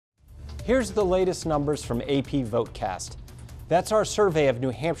Here's the latest numbers from AP VoteCast. That's our survey of New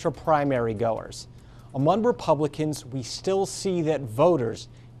Hampshire primary goers. Among Republicans, we still see that voters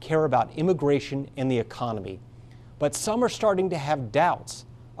care about immigration and the economy. But some are starting to have doubts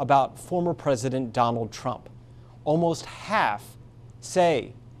about former President Donald Trump. Almost half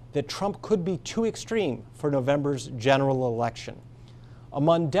say that Trump could be too extreme for November's general election.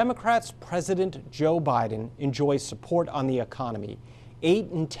 Among Democrats, President Joe Biden enjoys support on the economy. 8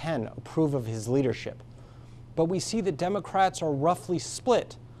 in 10 approve of his leadership. But we see that Democrats are roughly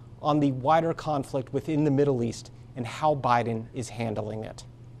split on the wider conflict within the Middle East and how Biden is handling it.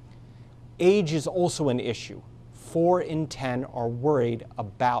 Age is also an issue. 4 in 10 are worried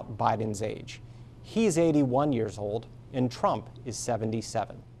about Biden's age. He's 81 years old and Trump is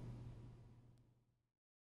 77.